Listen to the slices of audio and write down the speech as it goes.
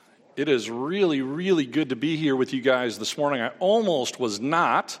It is really, really good to be here with you guys this morning. I almost was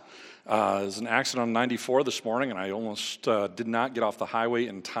not. There was an accident on 94 this morning, and I almost did not get off the highway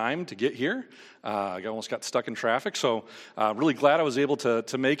in time to get here. I almost got stuck in traffic, so really glad I was able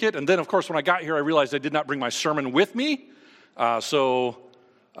to make it. And then, of course, when I got here, I realized I did not bring my sermon with me.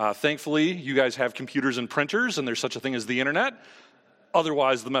 Thankfully, you guys have computers and printers, and there's such a thing as the internet.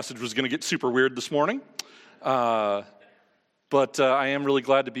 Otherwise, the message was going to get super weird this morning. But I am really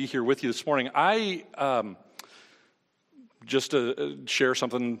glad to be here with you this morning. Just to share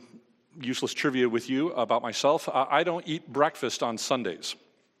something useless trivia with you about myself, I don't eat breakfast on Sundays.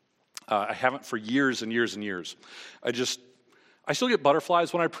 I haven't for years and years and years. I still get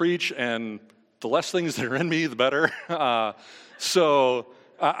butterflies when I preach, and the less things that are in me, the better. So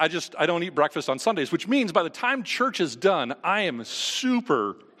I don't eat breakfast on Sundays, which means by the time church is done, I am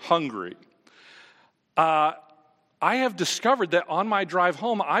super hungry. I have discovered that on my drive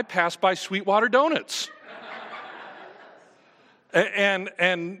home, I pass by Sweetwater Donuts.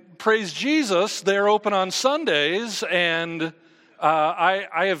 and praise Jesus, they're open on Sundays, and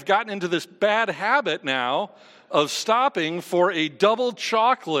I have gotten into this bad habit now of stopping for a double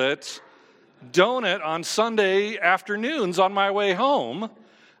chocolate donut on Sunday afternoons on my way home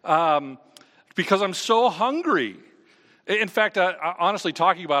because I'm so hungry. In fact, honestly,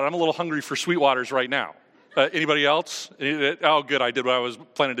 talking about it, I'm a little hungry for Sweetwaters right now. Anybody else? Oh, good. I did what I was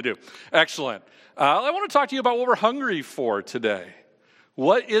planning to do. Excellent. I want to talk to you about what we're hungry for today.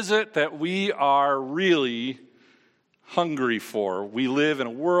 What is it that we are really hungry for? We live in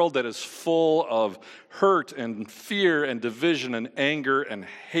a world that is full of hurt and fear and division and anger and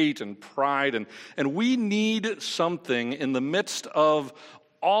hate and pride. And we need something in the midst of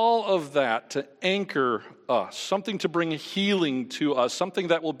all of that to anchor us, something to bring healing to us, something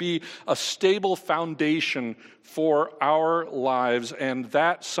that will be a stable foundation for our lives, and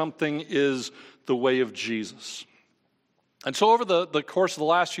that something is the way of Jesus. And so over the course of the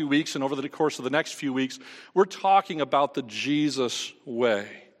last few weeks and over the course of the next few weeks, we're talking about the Jesus way.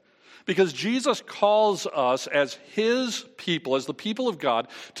 Because Jesus calls us as his people, as the people of God,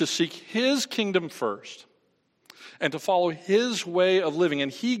 to seek his kingdom first and to follow his way of living.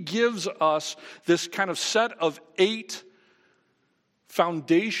 And he gives us this kind of set of 8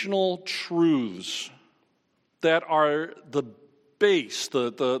 foundational truths that are the base,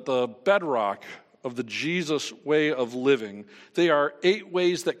 the bedrock of the Jesus way of living. They are 8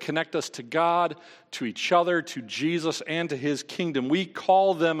 ways that connect us to God, to each other, to Jesus, and to his kingdom. We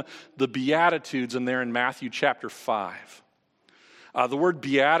call them the Beatitudes, and they're in Matthew chapter 5. The word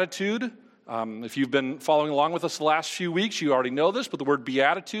beatitude, if you've been following along with us the last few weeks, you already know this, but the word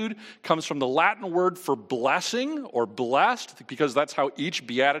beatitude comes from the Latin word for blessing or blessed, because that's how each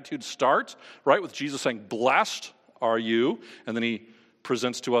beatitude starts, right? With Jesus saying, "Blessed are you," and then he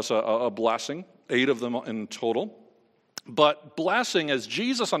presents to us a blessing, 8 of them in total. But blessing, as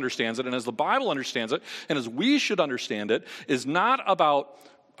Jesus understands it, and as the Bible understands it, and as we should understand it, is not about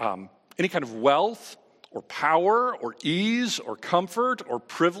any kind of wealth or power or ease or comfort or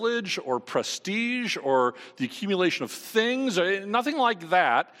privilege or prestige or the accumulation of things, nothing like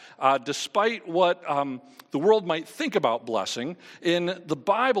that, despite what the world might think about blessing. In the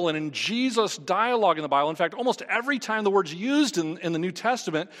Bible and in Jesus' dialogue in the Bible, in fact, almost every time the word's used in the New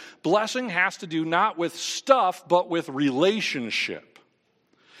Testament, blessing has to do not with stuff, but with relationship.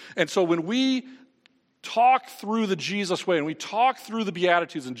 And so when we talk through the Jesus way and we talk through the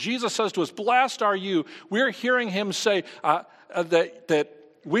Beatitudes, and Jesus says to us, "Blessed are you," we're hearing him say that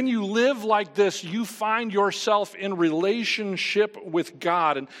when you live like this, you find yourself in relationship with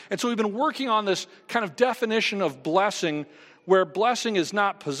God. And so we've been working on this kind of definition of blessing, where blessing is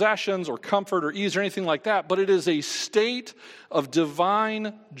not possessions or comfort or ease or anything like that, but it is a state of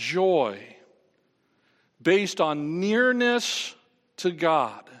divine joy based on nearness to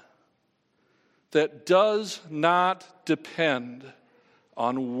God that does not depend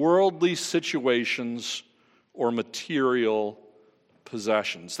on worldly situations or material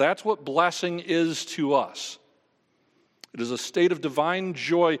possessions. That's what blessing is to us. It is a state of divine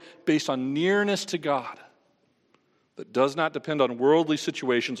joy based on nearness to God that does not depend on worldly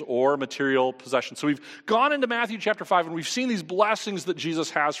situations or material possessions. So we've gone into Matthew chapter 5, and we've seen these blessings that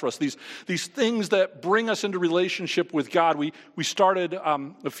Jesus has for us, these things that bring us into relationship with God. We started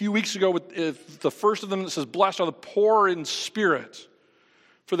a few weeks ago with the first of them that says, "Blessed are the poor in spirit,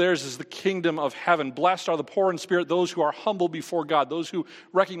 for theirs is the kingdom of heaven. Blessed are the poor in spirit, those who are humble before God, those who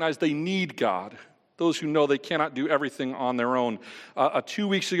recognize they need God, those who know they cannot do everything on their own." 2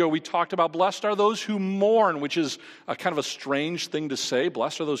 weeks ago, we talked about blessed are those who mourn, which is a kind of a strange thing to say.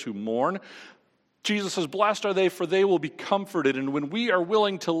 Blessed are those who mourn. Jesus says, blessed are they, for they will be comforted. And when we are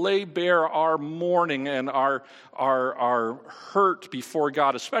willing to lay bare our mourning and our hurt before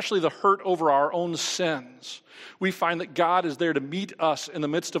God, especially the hurt over our own sins, we find that God is there to meet us in the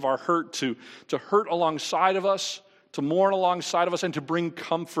midst of our hurt, to hurt alongside of us, to mourn alongside of us, and to bring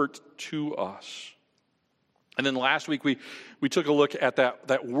comfort to us. And then last week we took a look at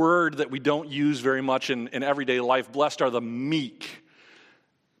that word that we don't use very much in everyday life. Blessed are the meek.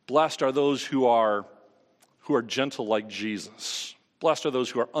 Blessed are those who are gentle like Jesus. Blessed are those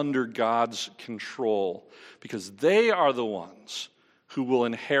who are under God's control, because they are the ones who will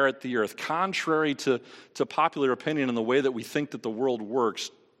inherit the earth. Contrary to popular opinion and the way that we think that the world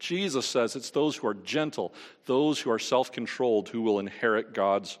works, Jesus says it's those who are gentle, those who are self-controlled, who will inherit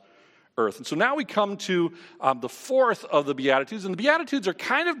God's earth. And so now we come to the fourth of the Beatitudes, and the Beatitudes are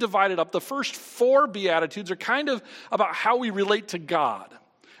kind of divided up. The first four Beatitudes are kind of about how we relate to God.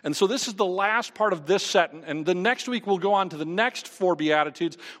 And so this is the last part of this set, and the next week we'll go on to the next four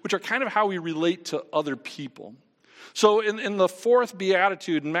Beatitudes, which are kind of how we relate to other people. So in the fourth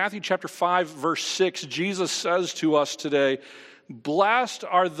Beatitude, in Matthew chapter 5, verse 6, Jesus says to us today, blessed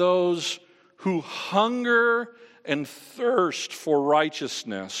are those who hunger and thirst for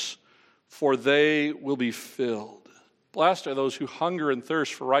righteousness, for they will be filled. Blessed are those who hunger and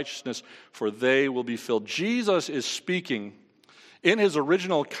thirst for righteousness, for they will be filled. Jesus is speaking in his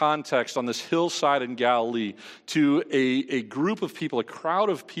original context on this hillside in Galilee to a group of people, a crowd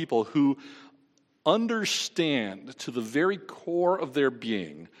of people who understand to the very core of their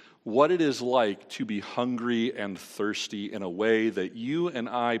being what it is like to be hungry and thirsty in a way that you and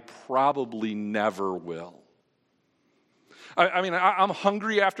I probably never will. I mean, I'm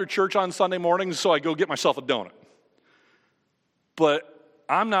hungry after church on Sunday mornings, so I go get myself a donut. But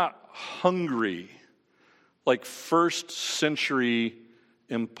I'm not hungry like first century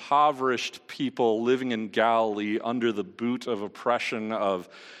impoverished people living in Galilee under the boot of oppression of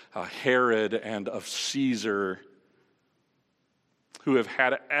Herod and of Caesar, who have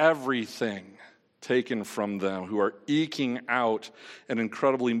had everything taken from them, who are eking out an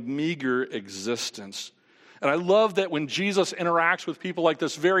incredibly meager existence. And I love that when Jesus interacts with people like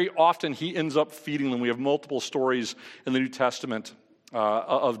this, very often he ends up feeding them. We have multiple stories in the New Testament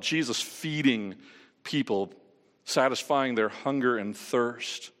of Jesus feeding people, satisfying their hunger and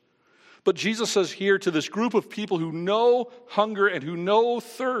thirst. But Jesus says here to this group of people who know hunger and who know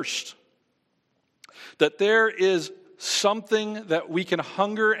thirst, that there is something that we can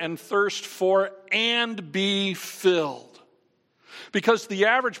hunger and thirst for and be filled. Because the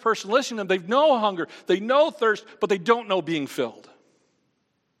average person listening to them, they know hunger, they know thirst, but they don't know being filled.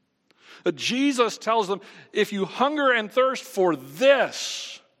 But Jesus tells them, if you hunger and thirst for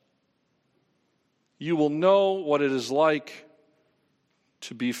this, you will know what it is like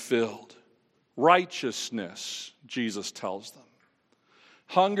to be filled. Righteousness, Jesus tells them.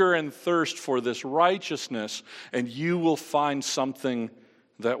 Hunger and thirst for this righteousness, and you will find something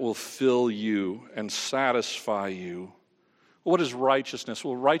that will fill you and satisfy you. What is righteousness?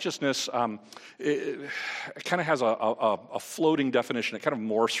 Well, righteousness, it kind of has a floating definition. It kind of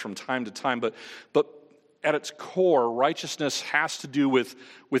morphs from time to time, but at its core, righteousness has to do with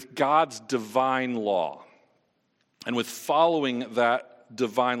God's divine law and with following that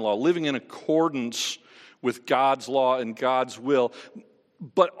divine law, living in accordance with God's law and God's will.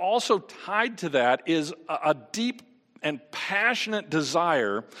 But also tied to that is a deep and passionate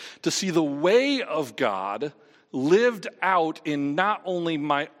desire to see the way of God lived out in not only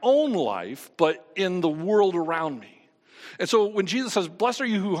my own life, but in the world around me. And so when Jesus says, blessed are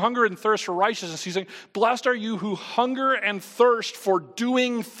you who hunger and thirst for righteousness, he's saying, blessed are you who hunger and thirst for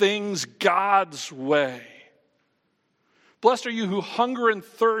doing things God's way. Blessed are you who hunger and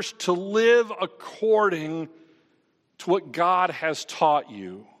thirst to live according to what God has taught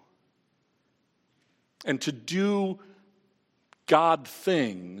you and to do God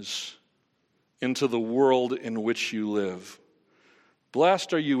things into the world in which you live.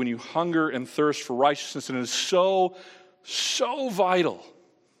 Blessed are you when you hunger and thirst for righteousness, and it is so vital.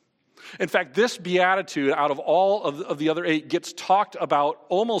 In fact, this beatitude, out of all of the other 8, gets talked about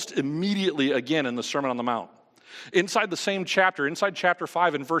almost immediately again in the Sermon on the Mount. Inside the same chapter, inside chapter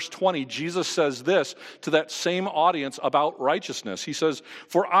 5 and verse 20, Jesus says this to that same audience about righteousness. He says,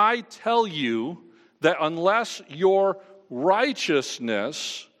 for I tell you that unless your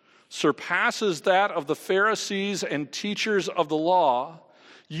righteousness surpasses that of the Pharisees and teachers of the law,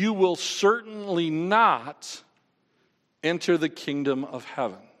 you will certainly not enter the kingdom of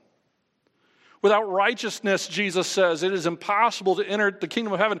heaven. Without righteousness, Jesus says, it is impossible to enter the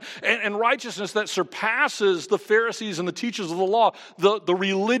kingdom of heaven. And righteousness that surpasses the Pharisees and the teachers of the law, the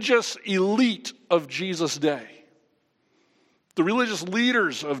religious elite of Jesus' day. The religious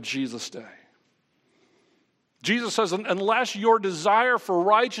leaders of Jesus' day. Jesus says, unless your desire for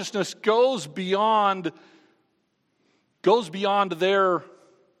righteousness goes beyond their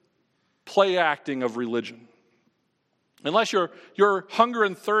play acting of religion, unless your hunger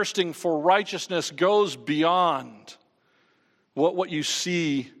and thirsting for righteousness goes beyond what you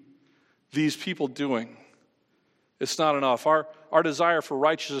see these people doing, it's not enough. Our desire for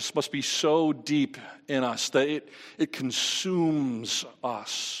righteousness must be so deep in us that it consumes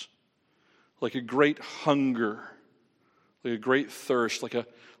us like a great hunger, like a great thirst, like a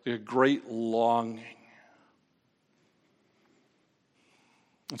great longing.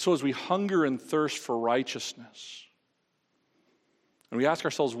 And so as we hunger and thirst for righteousness, and we ask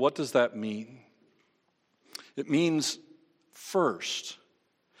ourselves, what does that mean? It means, first,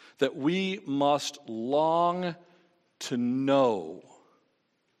 that we must long to know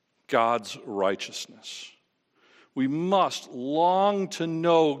God's righteousness. We must long to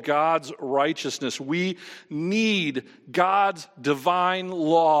know God's righteousness. We need God's divine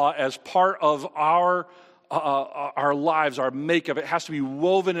law as part of our lives, our makeup. It has to be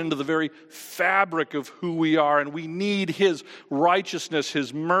woven into the very fabric of who we are, and we need His righteousness,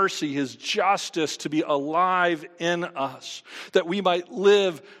 His mercy, His justice to be alive in us, that we might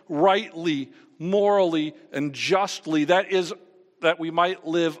live rightly, morally, and justly. That is, that we might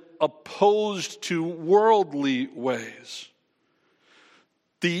live opposed to worldly ways.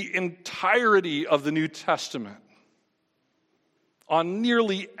 The entirety of the New Testament, on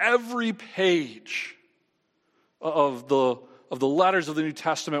nearly every page of the letters of the New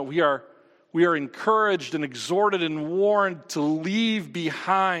Testament, we are encouraged and exhorted and warned to leave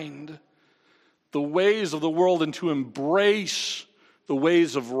behind the ways of the world and to embrace the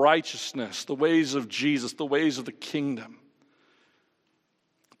ways of righteousness, the ways of Jesus, the ways of the kingdom.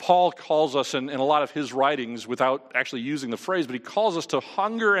 Paul calls us in a lot of his writings, without actually using the phrase, but he calls us to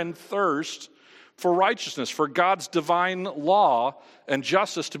hunger and thirst for righteousness, for God's divine law and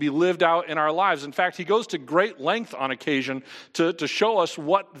justice to be lived out in our lives. In fact, he goes to great length on occasion to show us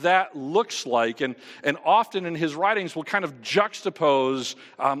what that looks like. And often in his writings will kind of juxtapose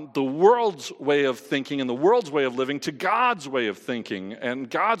the world's way of thinking and the world's way of living to God's way of thinking and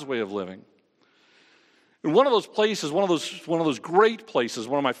God's way of living. And one of those places, one of those great places,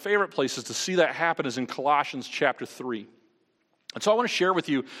 one of my favorite places to see that happen is in Colossians chapter 3. And so I want to share with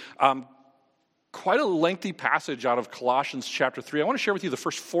you quite a lengthy passage out of Colossians chapter 3. I want to share with you the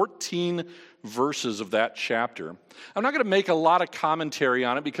first 14 verses of that chapter. I'm not going to make a lot of commentary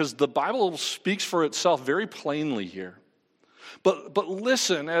on it because the Bible speaks for itself very plainly here. But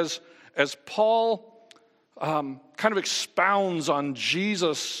listen as Paul kind of expounds on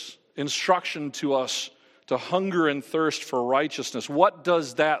Jesus' instruction to us to hunger and thirst for righteousness. What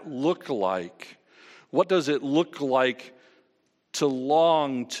does that look like? What does it look like to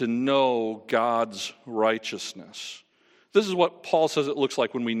long to know God's righteousness? This is what Paul says it looks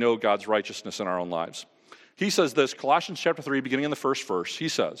like when we know God's righteousness in our own lives. He says this, Colossians chapter 3, beginning in the first verse. He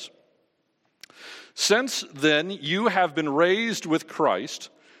says, "Since then you have been raised with Christ,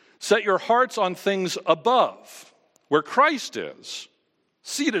 set your hearts on things above, where Christ is,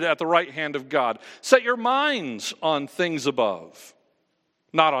 seated at the right hand of God. Set your minds on things above,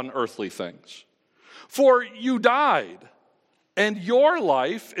 not on earthly things. For you died, and your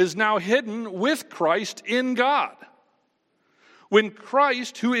life is now hidden with Christ in God. When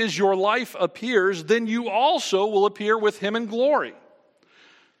Christ, who is your life, appears, then you also will appear with him in glory.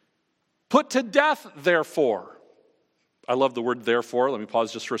 Put to death, therefore." I love the word therefore. Let me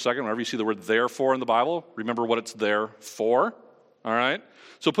pause just for a second. Whenever you see the word therefore in the Bible, remember what it's there for. All right?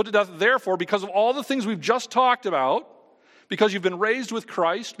 So put to death, therefore, because of all the things we've just talked about, because you've been raised with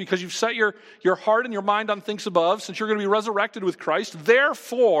Christ, because you've set your heart and your mind on things above, since you're going to be resurrected with Christ,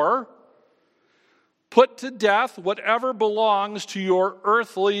 therefore, put to death whatever belongs to your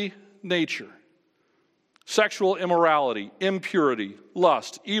earthly nature. Sexual immorality, impurity,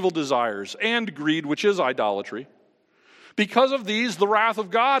 lust, evil desires, and greed, which is idolatry. Because of these, the wrath of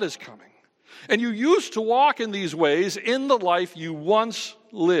God is coming. And you used to walk in these ways in the life you once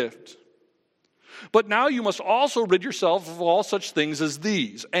lived. But now you must also rid yourself of all such things as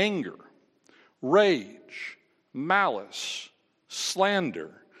these: anger, rage, malice,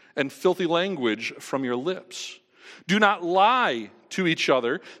 slander, and filthy language from your lips. Do not lie to each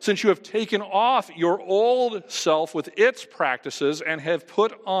other, since you have taken off your old self with its practices and have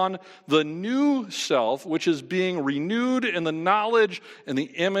put on the new self, which is being renewed in the knowledge and the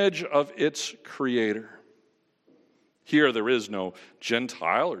image of its Creator. Here there is no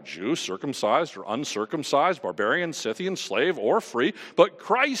Gentile or Jew, circumcised or uncircumcised, barbarian, Scythian, slave or free, but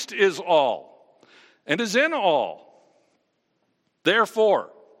Christ is all and is in all.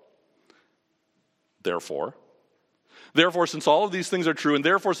 Therefore, since all of these things are true, and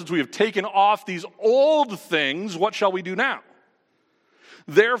therefore since we have taken off these old things, what shall we do now?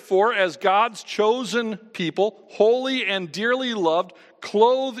 Therefore, as God's chosen people, holy and dearly loved,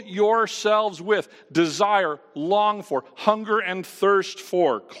 clothe yourselves with, desire, long for, hunger and thirst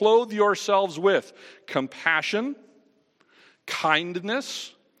for. Clothe yourselves with compassion,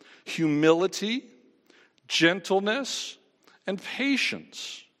 kindness, humility, gentleness, and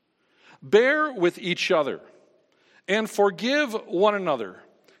patience. Bear with each other and forgive one another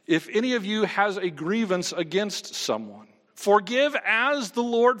if any of you has a grievance against someone. Forgive as the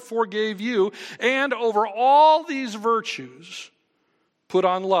Lord forgave you, and over all these virtues, put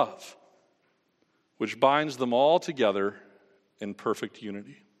on love, which binds them all together in perfect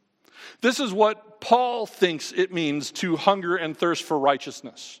unity. This is what Paul thinks it means to hunger and thirst for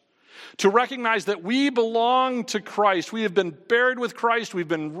righteousness. To recognize that we belong to Christ. We have been buried with Christ. We've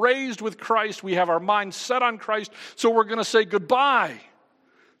been raised with Christ. We have our minds set on Christ. So we're going to say goodbye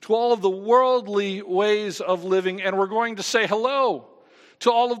to all of the worldly ways of living, and we're going to say hello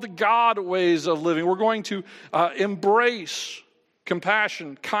to all of the God ways of living. We're going to embrace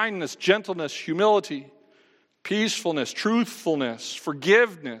compassion, kindness, gentleness, humility, peacefulness, truthfulness,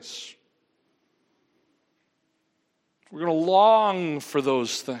 forgiveness. We're going to long for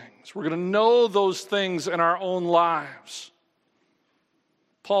those things. We're going to know those things in our own lives.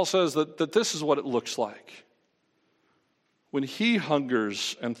 Paul says that this is what it looks like when he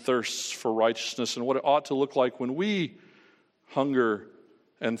hungers and thirsts for righteousness, and what it ought to look like when we hunger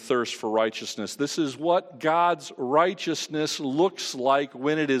and thirst for righteousness. This is what God's righteousness looks like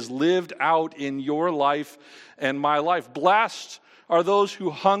when it is lived out in your life and my life. Blessed are those who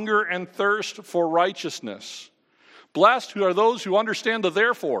hunger and thirst for righteousness. Blessed are those who understand the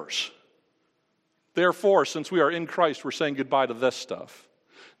therefores. Therefore, since we are in Christ, we're saying goodbye to this stuff.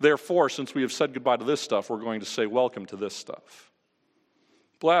 Therefore, since we have said goodbye to this stuff, we're going to say welcome to this stuff.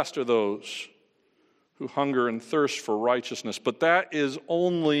 Blessed are those who hunger and thirst for righteousness, but that is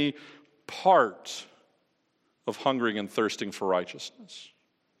only part of hungering and thirsting for righteousness.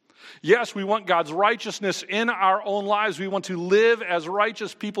 Yes, we want God's righteousness in our own lives. We want to live as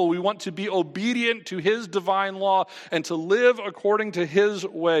righteous people. We want to be obedient to His divine law and to live according to His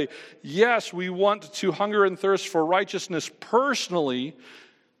way. Yes, we want to hunger and thirst for righteousness personally.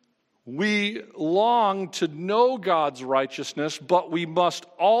 We long to know God's righteousness, but we must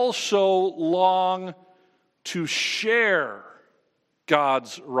also long to share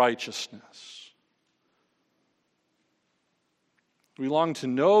God's righteousness. We long to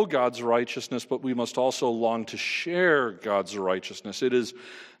know God's righteousness, but we must also long to share God's righteousness. It is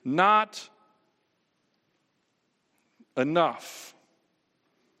not enough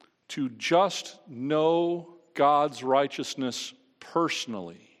to just know God's righteousness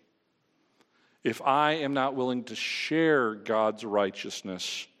personally if I am not willing to share God's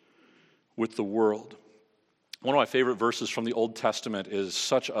righteousness with the world. One of my favorite verses from the Old Testament is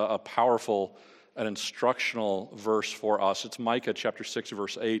such a powerful and instructional verse for us. It's Micah chapter 6,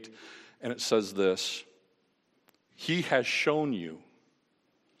 verse 8, and it says this: He has shown you,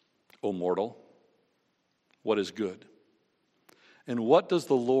 O mortal, what is good. And what does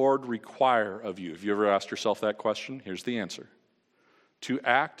the Lord require of you? Have you ever asked yourself that question? Here's the answer: to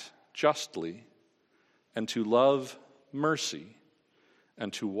act justly, and to love mercy,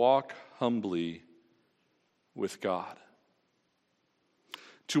 and to walk humbly with God.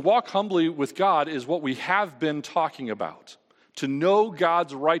 To walk humbly with God is what we have been talking about. To know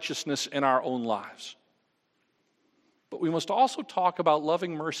God's righteousness in our own lives. But we must also talk about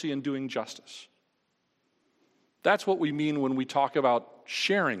loving mercy and doing justice. That's what we mean when we talk about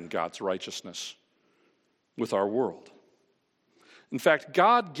sharing God's righteousness with our world. In fact,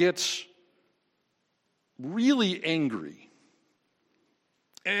 God gets really angry.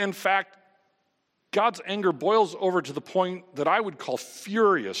 In fact, God's anger boils over to the point that I would call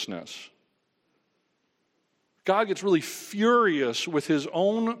furiousness. God gets really furious with His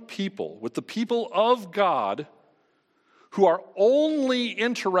own people, with the people of God who are only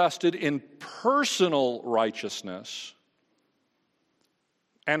interested in personal righteousness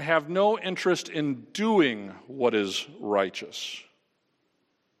and have no interest in doing what is righteous.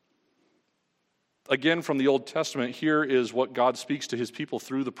 Again, from the Old Testament, here is what God speaks to his people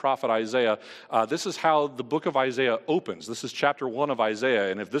through the prophet Isaiah. This is how the book of Isaiah opens. This is chapter 1 of Isaiah,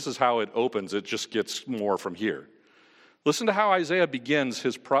 and if this is how it opens, it just gets more from here. Listen to how Isaiah begins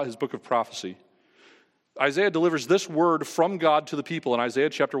his book of prophecy. Isaiah delivers this word from God to the people in Isaiah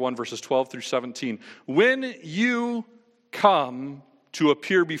chapter 1, verses 12 through 17. When you come to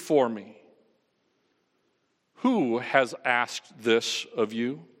appear before me, who has asked this of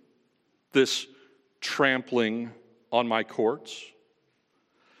you, this trampling on my courts?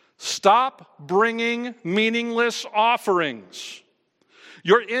 Stop bringing meaningless offerings.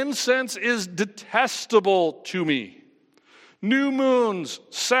 Your incense is detestable to me. New moons,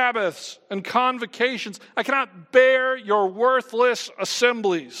 Sabbaths, and convocations. I cannot bear your worthless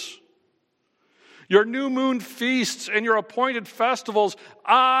assemblies. Your new moon feasts and your appointed festivals,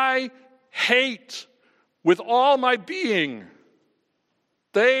 I hate with all my being.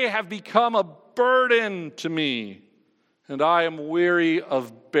 They have become a burden to me, and I am weary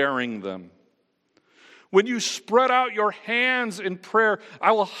of bearing them. When you spread out your hands in prayer,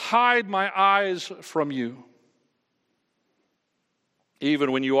 I will hide my eyes from you.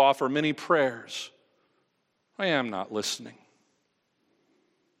 Even when you offer many prayers, I am not listening.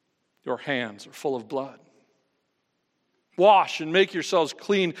 Your hands are full of blood. Wash and make yourselves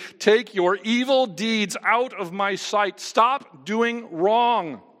clean. Take your evil deeds out of my sight. Stop doing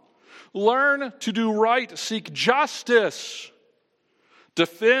wrong. Learn to do right. Seek justice.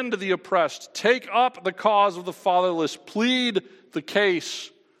 Defend the oppressed. Take up the cause of the fatherless. Plead the case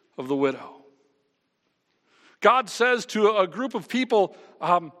of the widow. God says to a group of people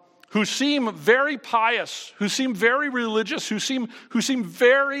who seem very pious, who seem very religious, who seem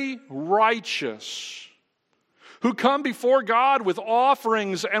very righteous, who come before God with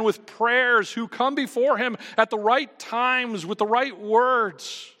offerings and with prayers, who come before him at the right times with the right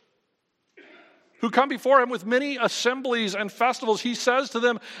words, who come before him with many assemblies and festivals, he says to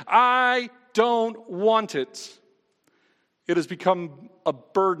them, I don't want it. It has become a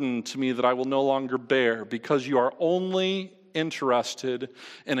burden to me that I will no longer bear, because you are only interested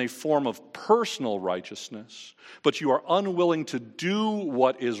in a form of personal righteousness, but you are unwilling to do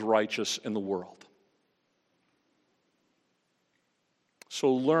what is righteous in the world.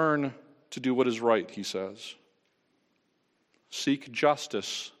 So learn to do what is right, he says. Seek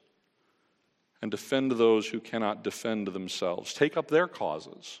justice and defend those who cannot defend themselves. Take up their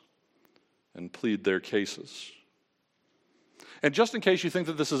causes and plead their cases. And just in case you think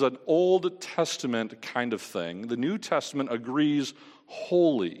that this is an Old Testament kind of thing, the New Testament agrees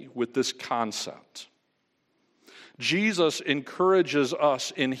wholly with this concept. Jesus encourages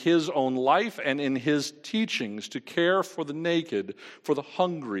us in his own life and in his teachings to care for the naked, for the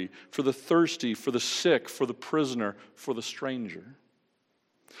hungry, for the thirsty, for the sick, for the prisoner, for the stranger.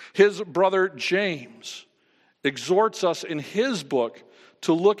 His brother James exhorts us in his book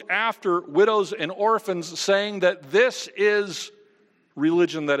to look after widows and orphans, saying that this is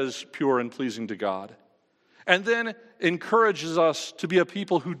religion that is pure and pleasing to God. And then encourages us to be a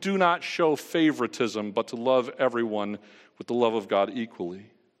people who do not show favoritism, but to love everyone with the love of God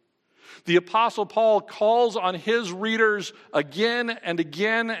equally. The Apostle Paul calls on his readers again and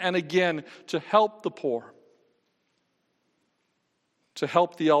again and again to help the poor, to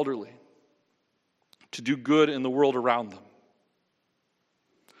help the elderly, to do good in the world around them.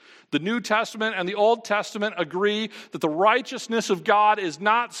 The New Testament and the Old Testament agree that the righteousness of God is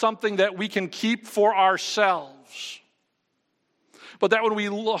not something that we can keep for ourselves, but that when we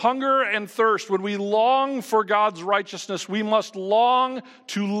hunger and thirst, when we long for God's righteousness, we must long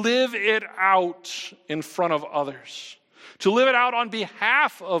to live it out in front of others, to live it out on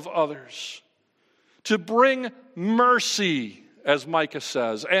behalf of others, to bring mercy, as Micah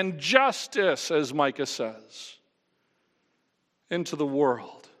says, and justice, as Micah says, into the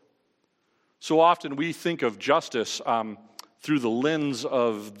world. So often we think of justice through the lens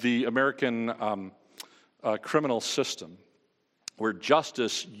of the American criminal system, where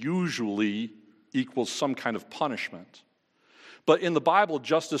justice usually equals some kind of punishment. But in the Bible,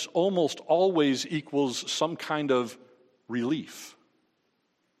 justice almost always equals some kind of relief.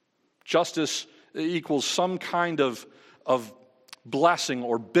 Justice equals some kind of blessing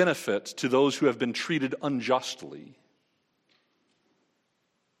or benefit to those who have been treated unjustly.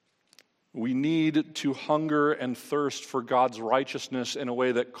 We need to hunger and thirst for God's righteousness in a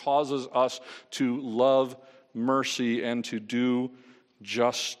way that causes us to love mercy and to do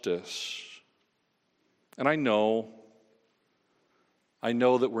justice. And I know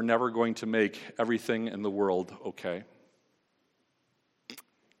that we're never going to make everything in the world okay.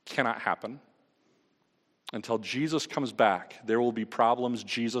 Cannot happen. Until Jesus comes back, there will be problems.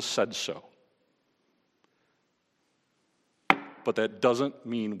 Jesus said so. but that doesn't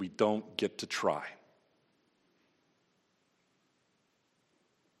mean we don't get to try.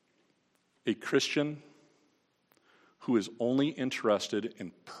 A Christian who is only interested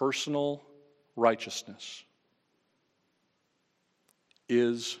in personal righteousness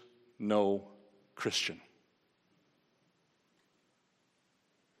is no Christian.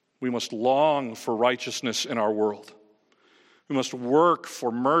 We must long for righteousness in our world. We must work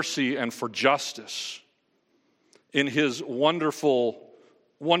for mercy and for justice. In his wonderful,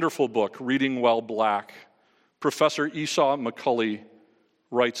 wonderful book, Reading While Black, Professor Esau McCulley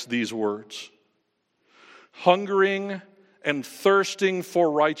writes these words: hungering and thirsting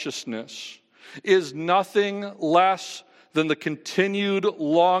for righteousness is nothing less than the continued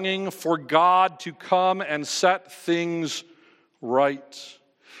longing for God to come and set things right.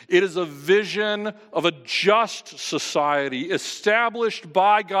 It is a vision of a just society established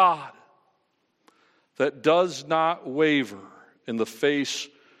by God that does not waver in the face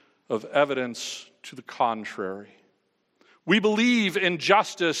of evidence to the contrary. We believe in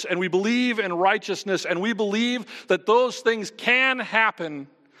justice and we believe in righteousness and we believe that those things can happen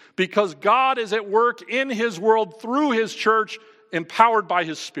because God is at work in his world through his church, empowered by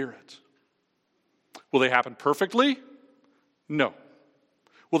his Spirit. Will they happen perfectly? No.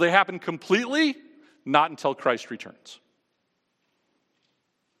 Will they happen completely? Not until Christ returns.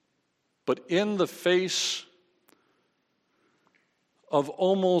 But in the face of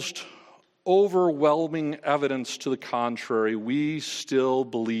almost overwhelming evidence to the contrary, we still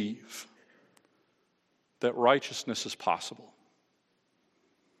believe that righteousness is possible.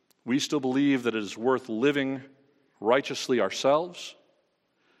 We still believe that it is worth living righteously ourselves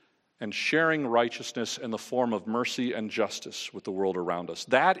and sharing righteousness in the form of mercy and justice with the world around us.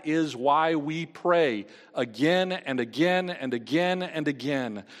 That is why we pray again and again and again and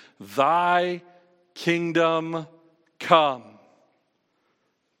again, thy kingdom come,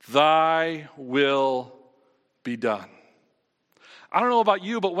 thy will be done. I don't know about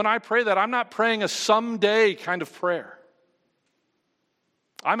you, but when I pray that, I'm not praying a someday kind of prayer.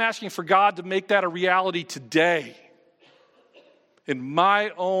 I'm asking for God to make that a reality today. In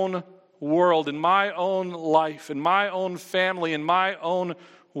my own world, in my own life, in my own family, in my own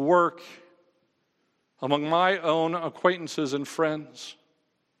work, among my own acquaintances and friends.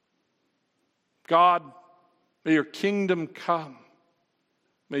 God, may your kingdom come.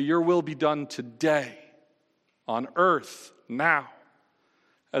 May your will be done today, on earth, now,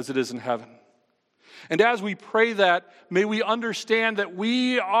 as it is in heaven. And as we pray that, may we understand that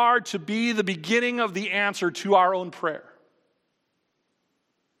we are to be the beginning of the answer to our own prayer.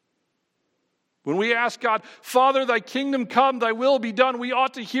 When we ask God, Father, thy kingdom come, thy will be done, we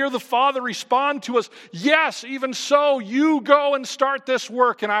ought to hear the Father respond to us, yes, even so, you go and start this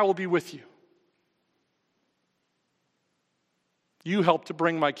work and I will be with you. You help to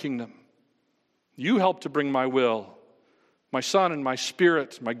bring my kingdom. You help to bring my will, my Son and my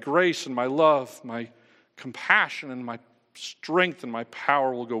Spirit, my grace and my love, my compassion and my strength and my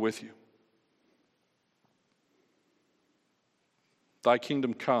power will go with you. Thy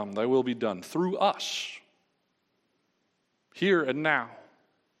kingdom come, thy will be done through us, here and now,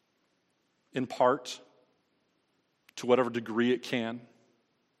 in part, to whatever degree it can,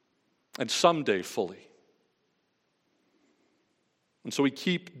 and someday fully. And so we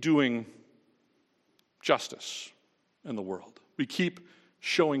keep doing justice in the world. We keep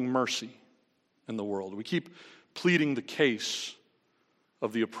showing mercy in the world. We keep pleading the case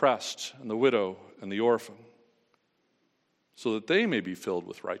of the oppressed and the widow and the orphan, so that they may be filled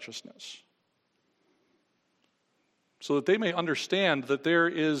with righteousness, so that they may understand that there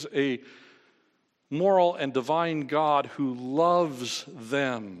is a moral and divine God who loves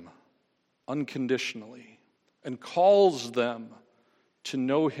them unconditionally and calls them to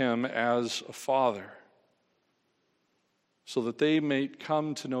know him as a father, so that they may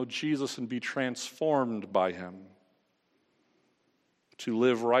come to know Jesus and be transformed by him, to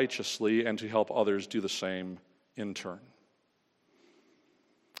live righteously and to help others do the same in turn.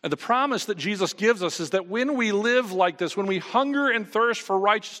 And the promise that Jesus gives us is that when we live like this, when we hunger and thirst for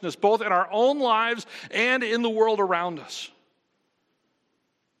righteousness, both in our own lives and in the world around us,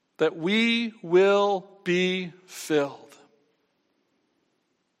 that we will be filled.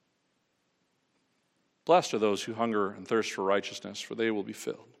 Blessed are those who hunger and thirst for righteousness, for they will be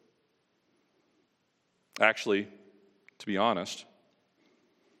filled. Actually, to be honest,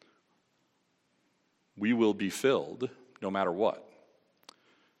 we will be filled no matter what,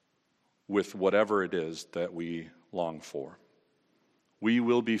 with whatever it is that we long for. We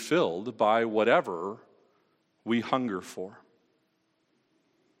will be filled by whatever we hunger for.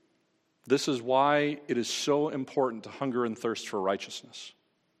 This is why it is so important to hunger and thirst for righteousness.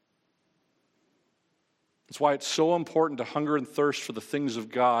 It's why it's so important to hunger and thirst for the things of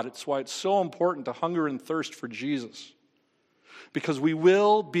God. It's why it's so important to hunger and thirst for Jesus. Because we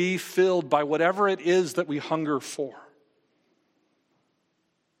will be filled by whatever it is that we hunger for.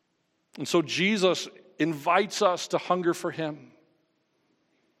 And so Jesus invites us to hunger for him,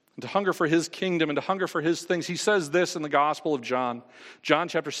 and to hunger for his kingdom, and to hunger for his things. He says this in the Gospel of John. John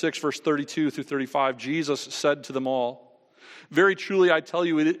chapter 6, verse 32 through 35, Jesus said to them all, "Very truly I tell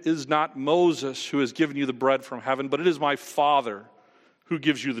you, it is not Moses who has given you the bread from heaven, but it is my Father who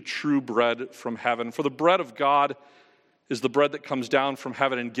gives you the true bread from heaven. For the bread of God is the bread that comes down from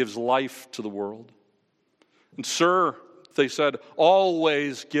heaven and gives life to the world." "And sir," they said,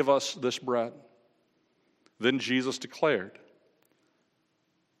 "always give us this bread." Then Jesus declared,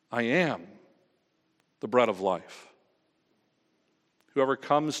 "I am the bread of life. Whoever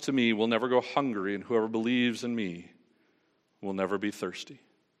comes to me will never go hungry, and whoever believes in me will never be thirsty."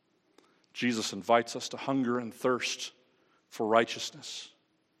 Jesus invites us to hunger and thirst for righteousness,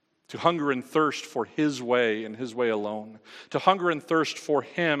 to hunger and thirst for his way and his way alone, to hunger and thirst for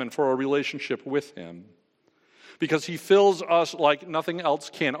him and for a relationship with him, because he fills us like nothing else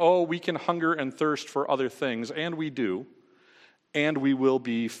can. Oh, we can hunger and thirst for other things, and we do, and we will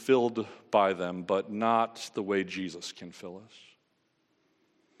be filled by them, but not the way Jesus can fill us.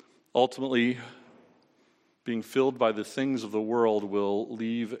 Ultimately, being filled by the things of the world will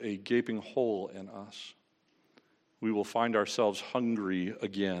leave a gaping hole in us. We will find ourselves hungry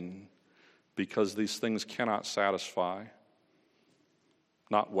again because these things cannot satisfy.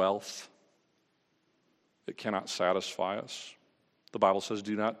 Not wealth. It cannot satisfy us. The Bible says,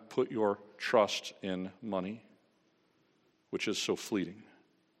 "Do not put your trust in money, which is so fleeting."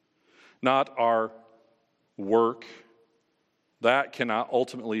 Not our work. That cannot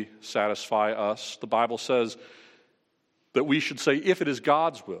ultimately satisfy us. The Bible says that we should say, if it is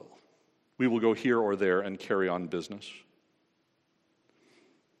God's will, we will go here or there and carry on business.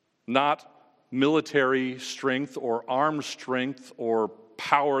 Not military strength or armed strength or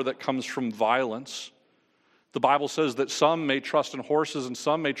power that comes from violence. The Bible says that some may trust in horses and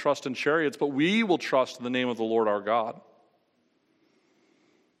some may trust in chariots, but we will trust in the name of the Lord our God.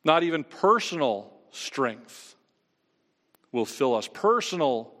 Not even personal strength will fill us.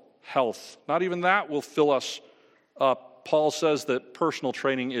 Personal health, not even that will fill us up. Paul says that personal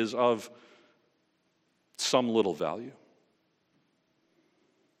training is of some little value.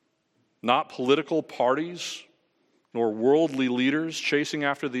 Not political parties nor worldly leaders chasing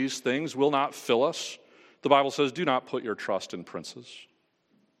after these things will not fill us. The Bible says, "Do not put your trust in princes."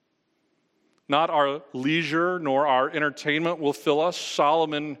 Not our leisure nor our entertainment will fill us.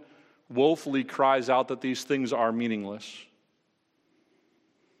 Solomon woefully cries out that these things are meaningless.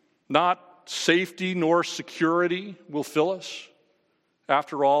 Not safety nor security will fill us.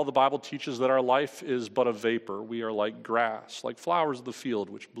 After all, the Bible teaches that our life is but a vapor. We are like grass, like flowers of the field,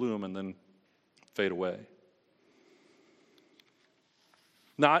 which bloom and then fade away.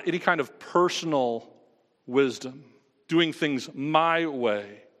 Not any kind of personal wisdom, doing things my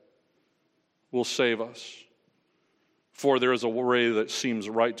way, will save us. For there is a way that seems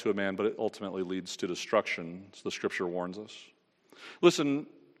right to a man, but it ultimately leads to destruction, as the Scripture warns us. Listen,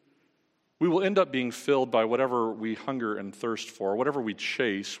 we will end up being filled by whatever we hunger and thirst for. Whatever we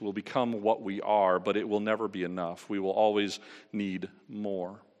chase will become what we are, but it will never be enough. We will always need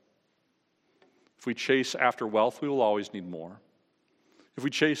more. If we chase after wealth, we will always need more. If we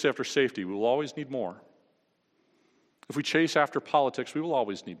chase after safety, we will always need more. If we chase after politics, we will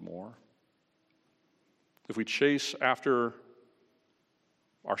always need more. If we chase after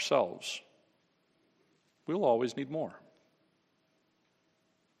ourselves, we will always need more.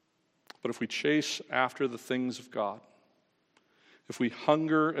 But if we chase after the things of God, if we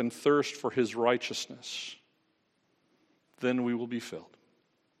hunger and thirst for his righteousness, then we will be filled.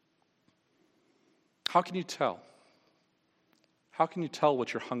 How can you tell? How can you tell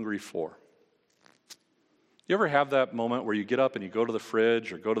what you're hungry for? You ever have that moment where you get up and you go to the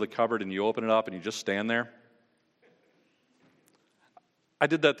fridge or go to the cupboard and you open it up and you just stand there? I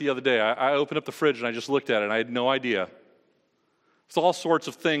did that the other day. I opened up the fridge and I just looked at it and I had no idea. There's all sorts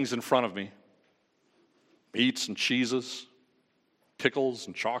of things in front of me. Meats and cheeses, pickles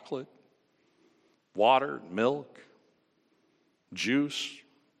and chocolate, water and milk, juice,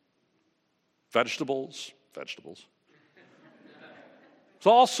 vegetables. There's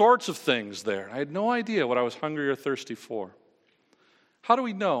all sorts of things there. I had no idea what I was hungry or thirsty for. How do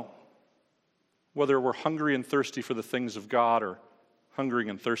we know whether we're hungry and thirsty for the things of God or hungering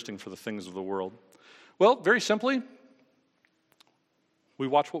and thirsting for the things of the world? Well, very simply, We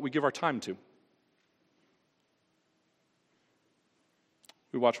watch what we give our time to.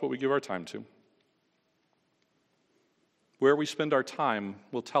 We watch what we give our time to. Where we spend our time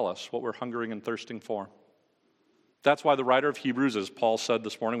will tell us what we're hungering and thirsting for. That's why the writer of Hebrews, as Paul said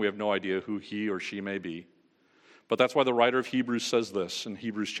this morning, we have no idea who he or she may be. But that's why the writer of Hebrews says this in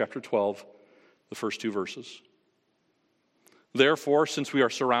Hebrews chapter 12, the first 2 verses. Therefore, since we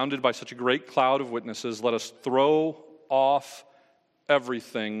are surrounded by such a great cloud of witnesses, let us throw off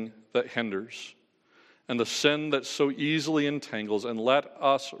everything that hinders and the sin that so easily entangles, and let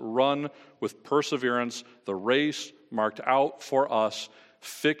us run with perseverance the race marked out for us,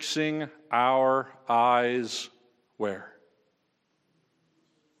 fixing our eyes where?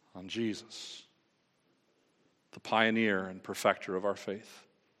 On Jesus, the pioneer and perfecter of our faith.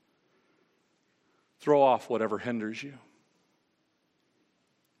 Throw off whatever hinders you.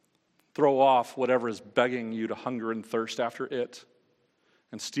 Throw off whatever is begging you to hunger and thirst after it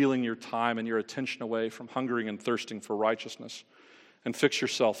and stealing your time and your attention away from hungering and thirsting for righteousness, and fix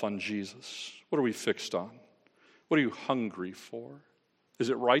yourself on Jesus. What are we fixed on? What are you hungry for? Is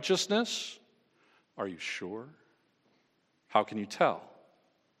it righteousness? Are you sure? How can you tell?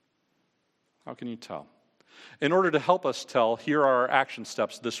 How can you tell? In order to help us tell, here are our action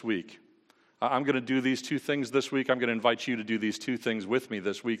steps this week. I'm going to do these 2 things this week. I'm going to invite you to do these 2 things with me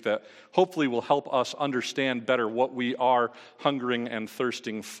this week that hopefully will help us understand better what we are hungering and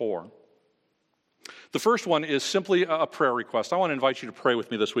thirsting for. The first one is simply a prayer request. I want to invite you to pray with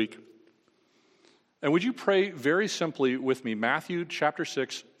me this week. And would you pray very simply with me, Matthew chapter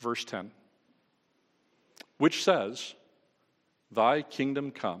 6, verse 10, which says, "Thy kingdom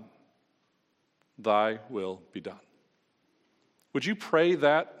come, thy will be done." Would you pray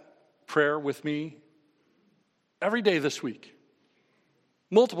that prayer with me every day this week,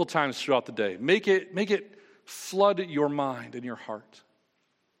 multiple times throughout the day? Make it flood your mind and your heart.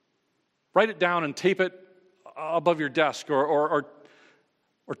 Write it down and tape it above your desk, or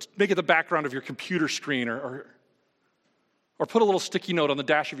make it the background of your computer screen, or put a little sticky note on the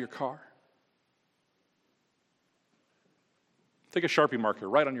dash of your car. Take a Sharpie marker,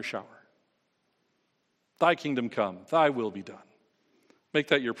 write on your shower. Thy kingdom come, thy will be done. Make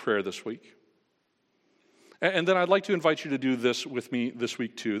that your prayer this week. And then I'd like to invite you to do this with me this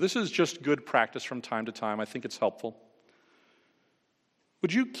week too. This is just good practice from time to time. I think it's helpful.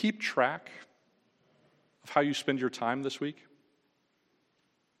 Would you keep track of how you spend your time this week?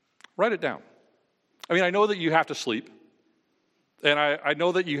 Write it down. I mean, I know that you have to sleep, and I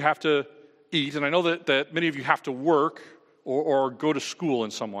know that you have to eat, and I know that many of you have to work or go to school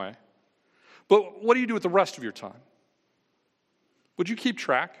in some way. But what do you do with the rest of your time? Would you keep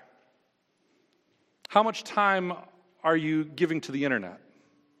track? How much time are you giving to the internet?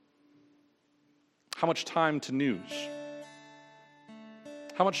 How much time to news?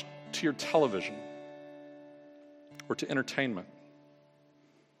 How much to your television or to entertainment?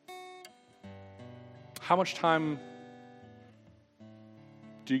 How much time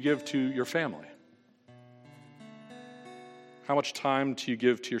do you give to your family? How much time do you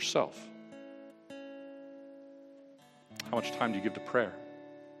give to yourself? How much time do you give to prayer?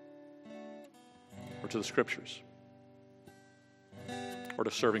 Or to the scriptures? Or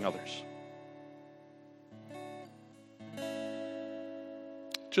to serving others?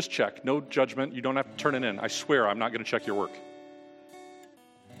 Just check. No judgment. You don't have to turn it in. I swear I'm not going to check your work.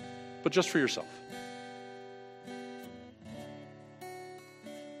 But just for yourself.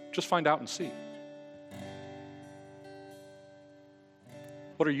 Just find out and see.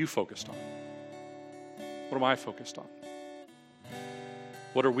 What are you focused on? What am I focused on?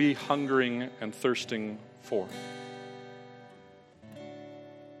 What are we hungering and thirsting for?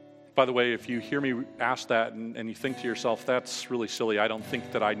 By the way, if you hear me ask that and you think to yourself, that's really silly, I don't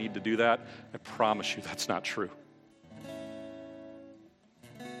think that I need to do that, I promise you that's not true.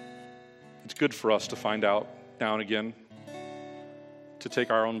 It's good for us to find out now and again, to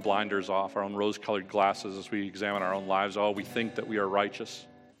take our own blinders off, our own rose-colored glasses as we examine our own lives. Oh, we think that we are righteous.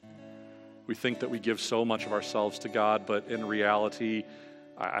 We think that we give so much of ourselves to God, but in reality,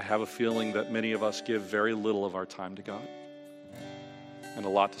 I have a feeling that many of us give very little of our time to God and a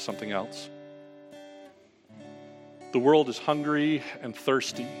lot to something else. The world is hungry and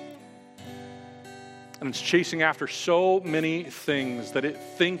thirsty, and it's chasing after so many things that it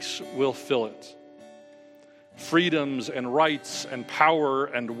thinks will fill it. Freedoms and rights and power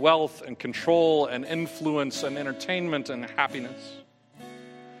and wealth and control and influence and entertainment and happiness.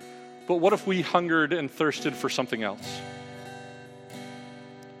 But what if we hungered and thirsted for something else?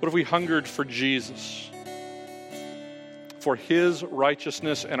 What if we hungered for Jesus, for his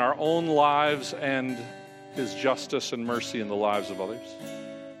righteousness in our own lives and his justice and mercy in the lives of others.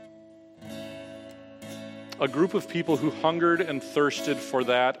 A group of people who hungered and thirsted for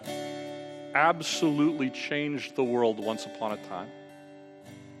that absolutely changed the world once upon a time.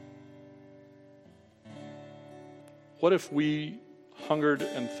 What if we hungered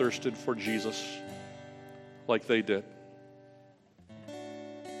and thirsted for Jesus like they did?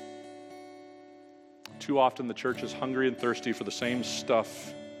 Too often the church is hungry and thirsty for the same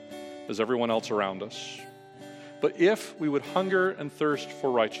stuff as everyone else around us. But if we would hunger and thirst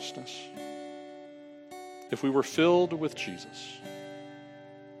for righteousness, if we were filled with Jesus,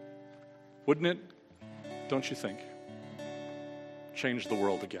 wouldn't it, don't you think, change the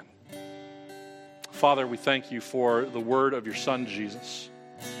world again? Father, we thank you for the word of your Son, Jesus,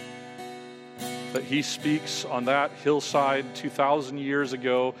 that he speaks on that hillside 2,000 years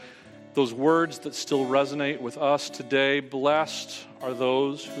ago, those words that still resonate with us today. Blessed are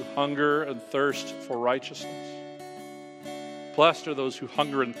those who hunger and thirst for righteousness. Blessed are those who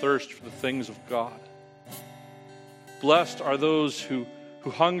hunger and thirst for the things of God. Blessed are those who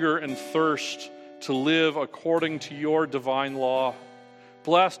hunger and thirst to live according to your divine law.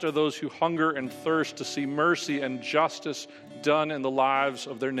 Blessed are those who hunger and thirst to see mercy and justice done in the lives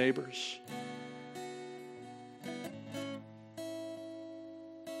of their neighbors.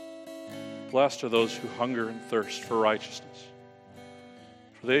 Blessed are those who hunger and thirst for righteousness,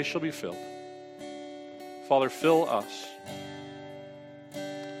 for they shall be filled. Father, fill us.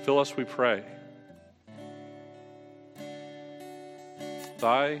 Fill us, we pray.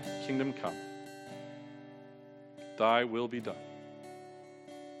 Thy kingdom come. Thy will be done.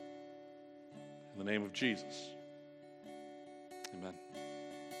 In the name of Jesus.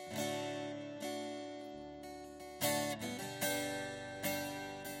 Amen.